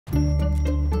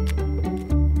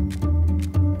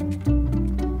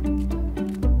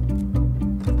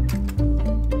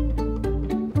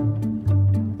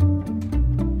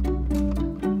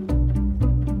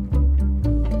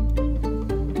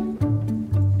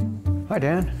Hi,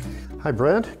 Dan. Hi,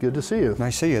 Brent. Good to see you.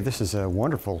 Nice to see you. This is a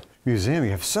wonderful museum.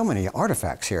 You have so many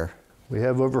artifacts here. We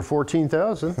have over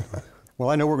 14,000. Well,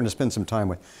 I know we're going to spend some time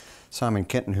with Simon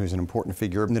Kenton, who's an important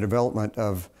figure in the development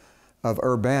of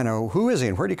Urbana. Who is he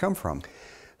and where did he come from?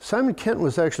 Simon Kenton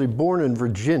was actually born in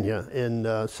Virginia in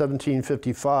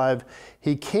 1755.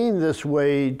 He came this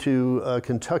way to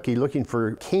Kentucky looking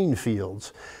for cane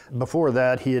fields. Before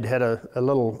that, he had had a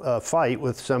little fight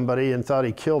with somebody and thought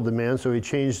he killed the man, so he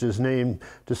changed his name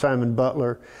to Simon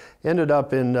Butler. Ended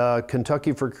up in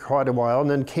Kentucky for quite a while and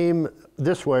then came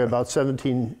this way about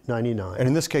 1799. And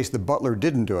in this case, the butler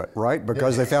didn't do it, right?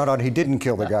 Because they found out he didn't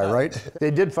kill the guy, right? They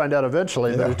did find out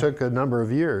eventually, but it took a number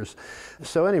of years.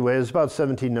 So anyway, it was about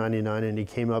 1799 and he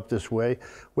came up this way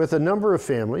with a number of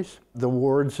families, the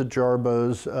Wards, the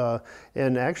Jarbos,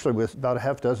 and actually with about a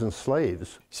half dozen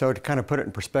slaves. So to kind of put it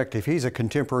in perspective, he's a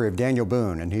contemporary of Daniel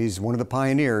Boone, and he's one of the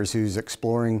pioneers who's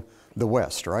exploring the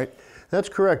West, right? That's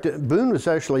correct. Boone was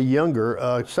actually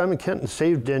younger. Simon Kenton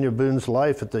saved Daniel Boone's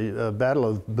life at the Battle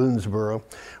of Boonesboro.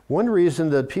 One reason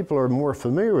that people are more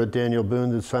familiar with Daniel Boone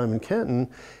than Simon Kenton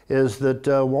is that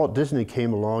Walt Disney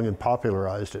came along and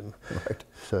popularized him. Right.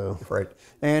 So. Right.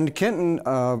 And Kenton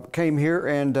came here,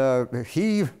 and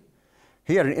he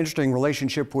had an interesting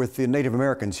relationship with the Native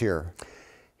Americans here.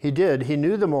 He did. He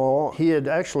knew them all. He had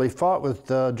actually fought with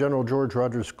General George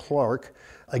Rogers Clark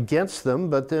against them,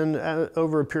 but then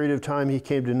over a period of time he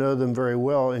came to know them very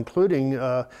well, including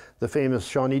the famous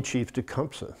Shawnee chief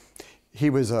Tecumseh. He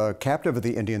was a captive of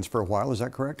the Indians for a while, is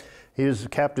that correct? He was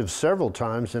captive several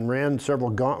times and ran several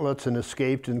gauntlets and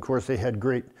escaped, and of course they had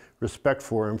great respect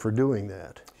for him for doing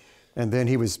that. And then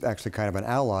he was actually kind of an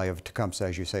ally of Tecumseh,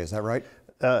 as you say, is that right?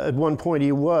 At one point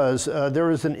he was. There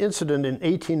was an incident in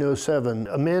 1807.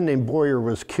 A man named Boyer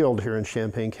was killed here in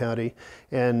Champaign County,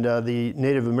 and the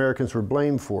Native Americans were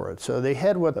blamed for it. So they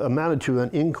had what amounted to an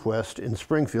inquest in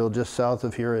Springfield, just south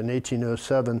of here, in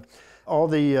 1807. All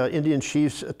the Indian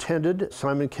chiefs attended.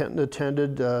 Simon Kenton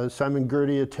attended. Simon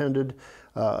Girty attended.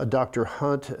 Dr.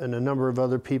 Hunt and a number of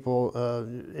other people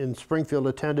in Springfield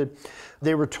attended.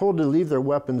 They were told to leave their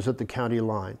weapons at the county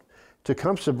line.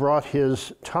 Tecumseh brought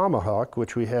his tomahawk,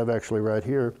 which we have actually right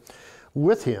here,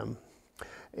 with him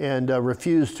and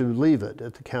refused to leave it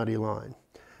at the county line.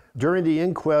 During the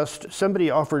inquest,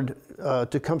 somebody offered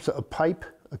Tecumseh a pipe,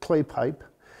 a clay pipe.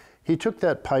 He took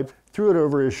that pipe, threw it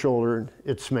over his shoulder,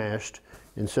 it smashed,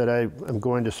 and said, I'm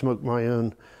going to smoke my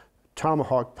own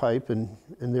tomahawk pipe, and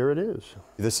there it is.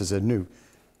 This is a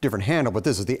different handle, but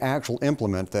this is the actual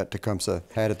implement that Tecumseh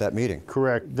had at that meeting.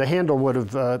 Correct. The handle would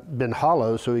have been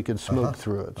hollow so he could smoke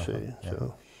through it, see. Yeah.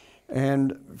 So.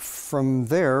 And from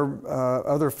there,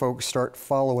 other folks start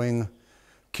following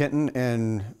Kenton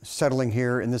and settling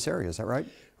here in this area, is that right?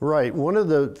 Right. One of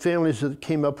the families that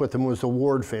came up with him was the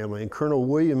Ward family, and Colonel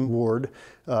William Ward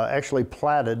actually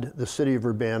platted the city of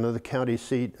Urbana, the county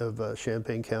seat of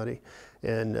Champaign County,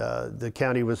 and the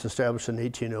county was established in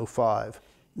 1805.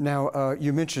 Now,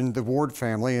 you mentioned the Ward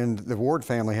family, and the Ward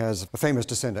family has a famous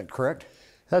descendant, correct?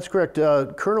 That's correct.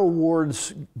 Colonel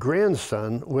Ward's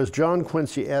grandson was John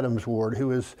Quincy Adams Ward, who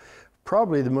was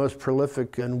probably the most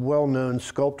prolific and well-known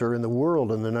sculptor in the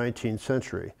world in the 19th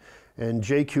century. And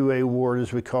J.Q.A. Ward,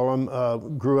 as we call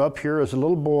him, grew up here as a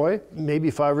little boy, maybe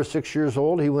 5 or 6 years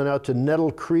old. He went out to Nettle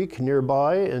Creek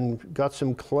nearby and got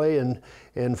some clay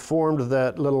and formed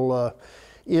that little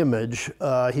image.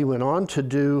 He went on to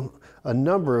do a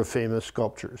number of famous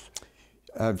sculptures.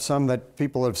 Some that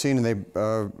people have seen and they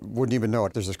wouldn't even know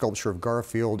it. There's a sculpture of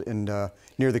Garfield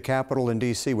near the Capitol in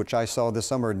D.C., which I saw this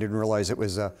summer and didn't realize it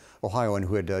was Ohioan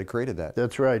who had created that.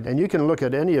 That's right. And you can look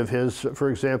at any of his,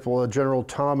 for example, General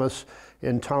Thomas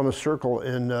in Thomas Circle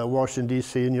in Washington,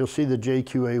 D.C., and you'll see the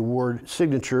J.Q.A. Ward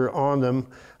signature on them.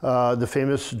 The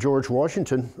famous George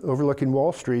Washington overlooking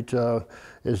Wall Street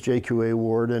is J.Q.A.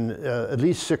 Ward, and at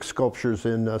least 6 sculptures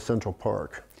in Central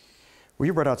Park. Well,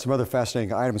 you brought out some other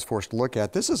fascinating items for us to look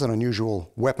at. This is an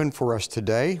unusual weapon for us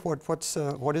today.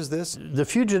 What is this? The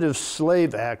Fugitive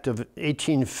Slave Act of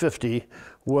 1850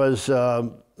 was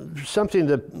something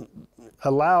that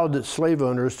allowed slave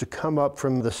owners to come up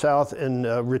from the South and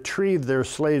retrieve their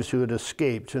slaves who had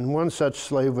escaped. And one such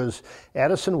slave was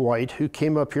Addison White, who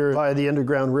came up here via the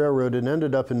Underground Railroad and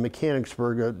ended up in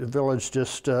Mechanicsburg, a village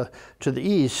just to the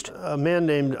east. A man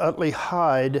named Utley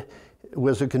Hyde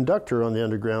was a conductor on the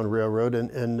Underground Railroad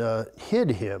and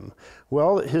hid him.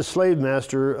 Well, his slave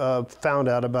master found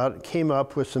out about it, came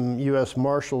up with some U.S.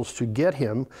 Marshals to get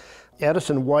him.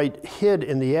 Addison White hid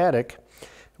in the attic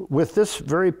with this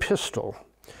very pistol.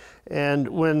 And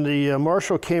when the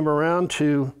marshal came around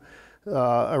to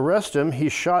arrest him, he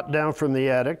shot down from the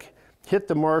attic, hit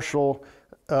the marshal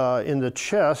in the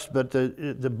chest, but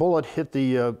the bullet hit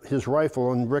his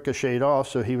rifle and ricocheted off,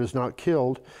 so he was not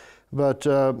killed. But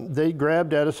they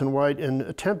grabbed Addison White and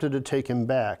attempted to take him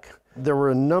back. There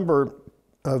were a number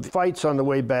of fights on the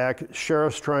way back,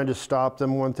 sheriffs trying to stop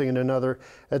them, one thing and another.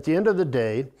 At the end of the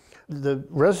day, the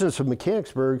residents of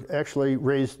Mechanicsburg actually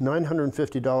raised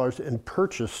 $950 and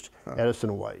purchased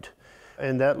Addison White.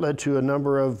 And that led to a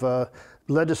number of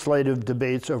legislative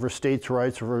debates over states'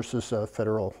 rights versus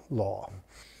federal law.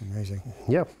 Amazing.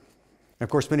 Yeah. Of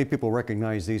course, many people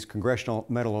recognize these Congressional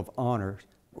Medal of Honor.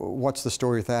 What's the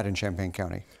story with that in Champaign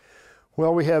County?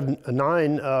 Well, we have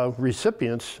 9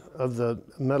 recipients of the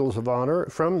Medals of Honor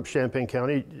from Champaign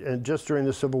County just during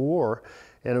the Civil War.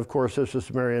 And of course, this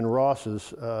is Marion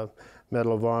Ross's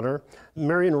Medal of Honor.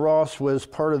 Marion Ross was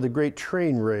part of the Great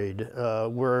Train Raid,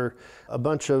 where a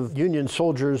bunch of Union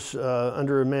soldiers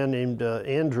under a man named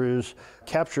Andrews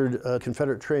captured a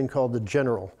Confederate train called the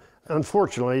General.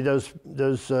 Unfortunately, those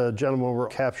gentlemen were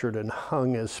captured and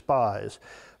hung as spies.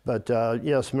 But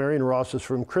yes, Marion Ross is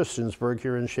from Christiansburg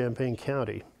here in Champaign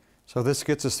County. So this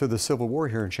gets us through the Civil War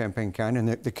here in Champaign County, and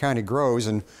the county grows.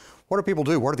 And what do people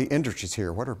do? What are the industries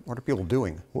here? What are people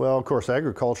doing? Well, of course,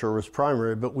 agriculture was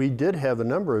primary, but we did have a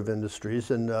number of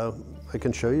industries, and I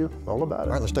can show you all about it.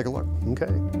 All right, let's take a look. Okay.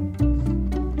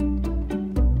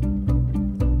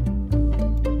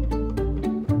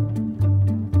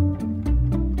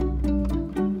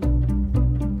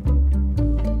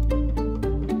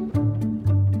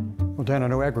 Well, Dan, I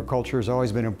know agriculture has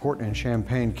always been important in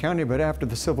Champaign County, but after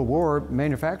the Civil War,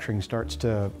 manufacturing starts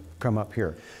to come up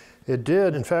here. It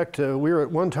did. In fact, we were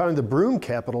at one time the broom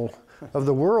capital of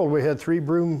the world. We had 3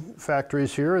 broom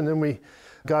factories here, and then we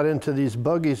got into these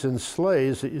buggies and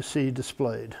sleighs that you see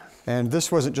displayed. And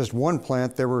this wasn't just one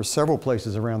plant. There were several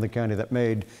places around the county that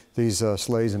made these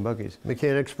sleighs and buggies.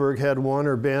 Mechanicsburg had one,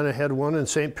 Urbana had one, and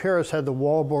St. Paris had the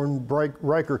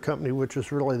Walborn-Riker Company, which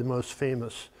is really the most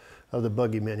famous of the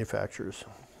buggy manufacturers.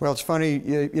 Well, it's funny,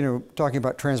 you know, talking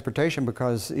about transportation,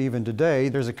 because even today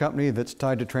there's a company that's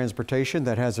tied to transportation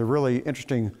that has a really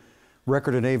interesting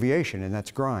record in aviation, and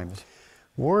that's Grimes.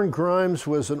 Warren Grimes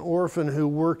was an orphan who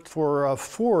worked for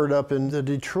Ford up in the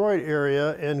Detroit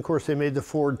area, and of course they made the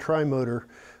Ford trimotor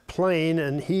plane,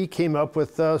 and he came up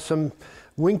with some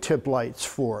wingtip lights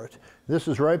for it. This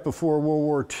is right before World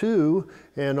War II,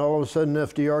 and all of a sudden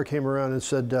FDR came around and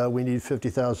said, we need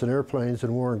 50,000 airplanes,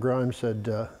 and Warren Grimes said,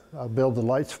 I'll build the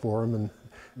lights for him. And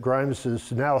Grimes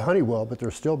is now Honeywell, but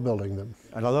they're still building them.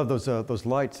 And I love those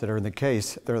lights that are in the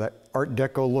case. They're that Art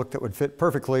Deco look that would fit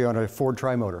perfectly on a Ford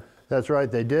trimotor. That's right,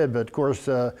 they did, but of course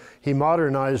he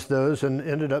modernized those and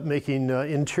ended up making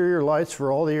interior lights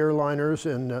for all the airliners,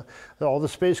 and all the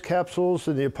space capsules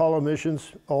and the Apollo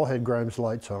missions all had Grimes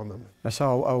lights on them. I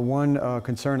saw one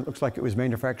concern, it looks like it was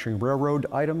manufacturing railroad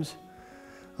items.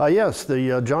 Yes,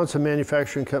 the Johnson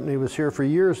Manufacturing Company was here for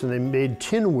years, and they made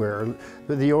tinware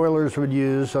that the oilers would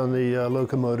use on the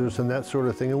locomotives and that sort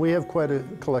of thing, and we have quite a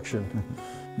collection.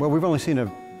 Well, we've only seen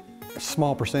a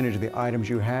small percentage of the items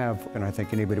you have, and I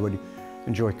think anybody would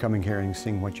enjoy coming here and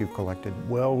seeing what you've collected.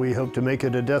 Well, we hope to make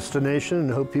it a destination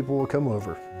and hope people will come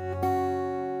over.